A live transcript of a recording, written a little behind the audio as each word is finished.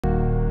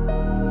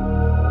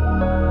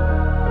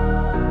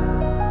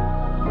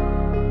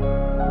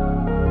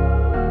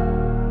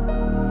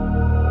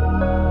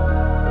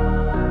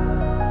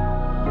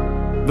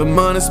The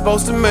money's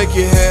supposed to make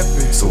you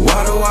happy, so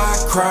why do I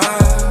cry?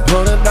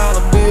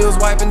 $100 bills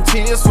wiping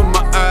tears from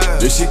my eyes.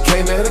 This shit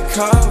came at a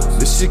cost,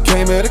 this shit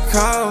came at a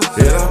cost.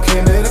 It all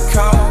came at a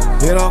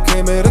cost, it all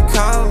came at a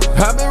cost.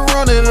 I've been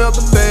running up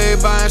the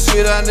bag, buying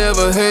shit I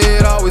never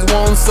had. Always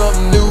wanting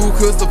something new,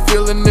 cause the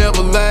feeling never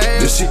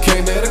lasts. This shit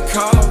came at a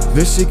cost,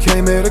 this shit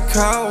came at a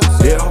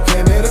cost. It all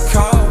came at a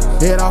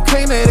cost, it all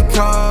came at a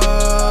cost.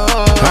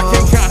 I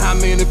can't count how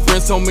many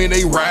friends told me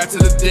they ride to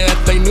the death.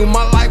 They knew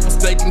my life was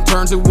taking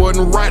turns, it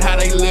wasn't right how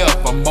they left.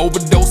 I'm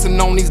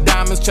overdosing on these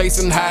diamonds,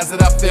 chasing highs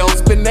that I felt.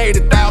 Spend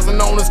 80,000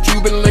 on this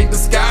Cuban link,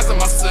 disguising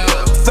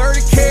myself.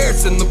 30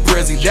 carats in the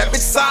Prezi, that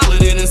bitch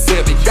solid in it's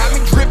heavy. Got me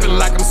dripping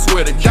like I'm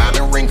sweating,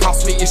 diamond ring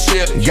cost me a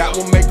Chevy. Got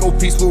one Mako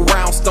piece with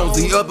round stones,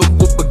 the other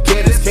with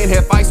baguettes. Can't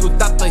have ice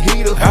without the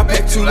heater, I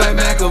back to like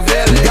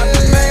Machiavelli. Got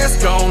the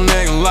mask on,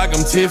 acting like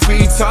I'm 10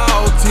 feet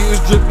tall. Tears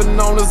dripping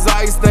on this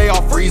ice, they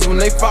all freeze when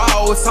they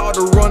fall. It's hard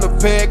to run a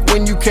pack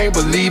when you can't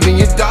believe in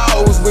your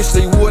dogs. Wish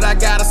they would, I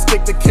gotta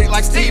stick to cake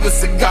like Steven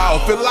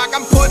Seagal. Feel like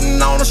I'm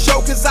putting on a show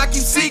cause I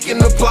keep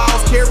seeking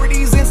applause. Carry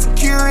these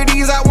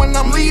insecurities out when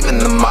I'm leaving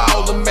the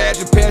mall.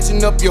 Imagine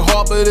patching up your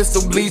heart but it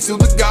still bleeds to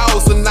the gall.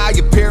 So now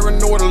you're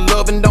paranoid of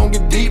love and don't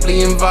get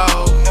deeply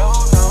involved.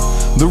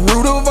 The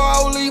root of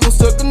all evil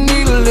stuck a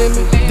needle in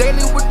me.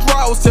 Daily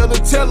withdrawals tell the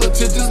teller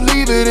to just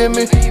leave it in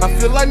me. I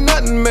feel like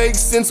nothing makes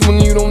sense when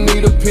you don't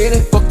need a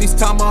penny. Fuck these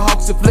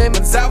tomahawks and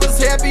lemons, I was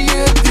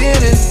happier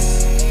than it.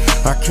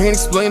 I can't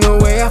explain the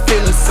way I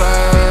feel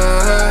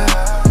inside.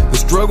 The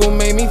struggle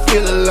made me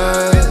feel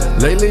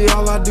alive. Lately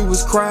all I do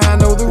is cry, I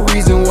know the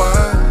reason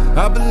why.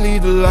 I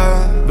believe the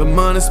lie. The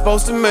money's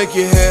supposed to make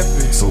you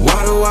happy, so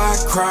why do I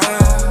cry?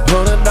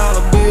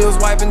 $100 bills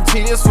wiping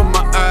tears from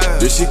my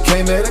eyes. This shit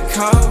came at a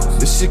cost,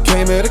 this shit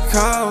came at a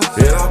cost.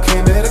 It all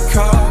came at a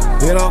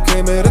cost, it all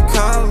came at a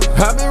cost.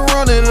 I've been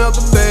running up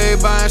the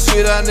bag, buying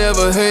shit I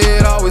never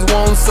had. Always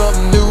wanting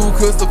something new,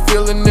 cause the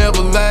feeling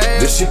never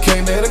lasts. This shit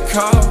came at a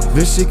cost,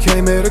 this shit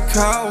came at a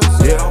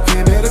cost. It all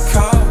came at a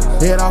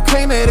cost, it all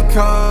came at a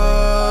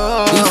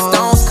cost. These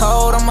stones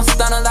cold, I'm a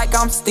stunner like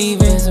I'm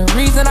Steven. The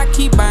reason I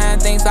keep buying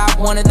things I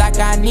wanted like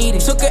I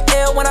needed. Took a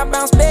L when I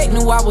bounced back,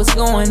 knew I was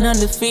going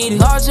undefeated.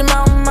 Large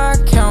amount in my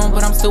account,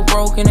 but I'm still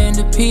broken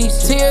into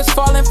pieces. Tears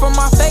falling from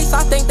my face,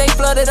 I think they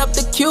flooded up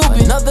the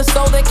Cuban. Another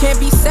soul that can't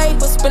be saved,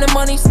 but spending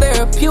money's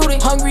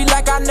therapeutic. Hungry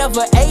like I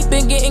never ate,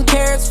 been getting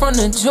carrots from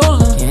the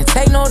jeweler. Can't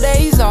take no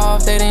days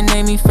off, they didn't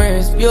name me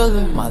Ferris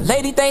Bueller. My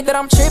lady think that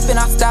I'm tripping,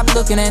 I stopped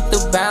looking at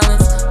the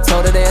balance.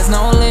 Told her there's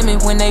no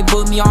limit when they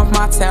book me off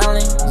my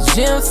talent.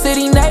 Gym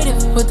City native,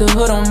 put the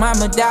hood on my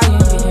medallion.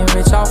 Getting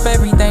rich off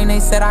everything, they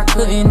said I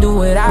couldn't do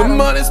without The them.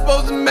 money's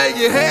supposed to make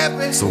you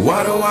happy, so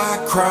why do I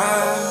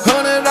cry?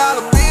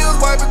 $100 bills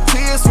wiping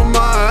tears from my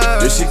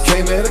eyes. This shit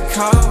came at a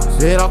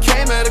cost, it all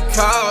came at a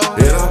cost.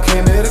 It all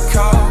came at a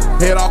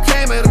cost, it all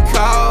came at a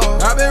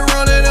cost. I've been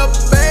running up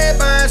the bag,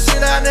 buying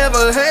shit I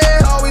never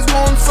had. Always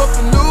wanting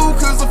something new,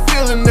 cause the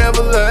feeling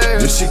never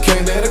lasts. This shit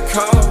came at a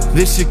cost,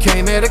 this shit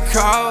came at a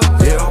cost.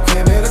 It all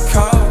came at a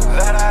cost.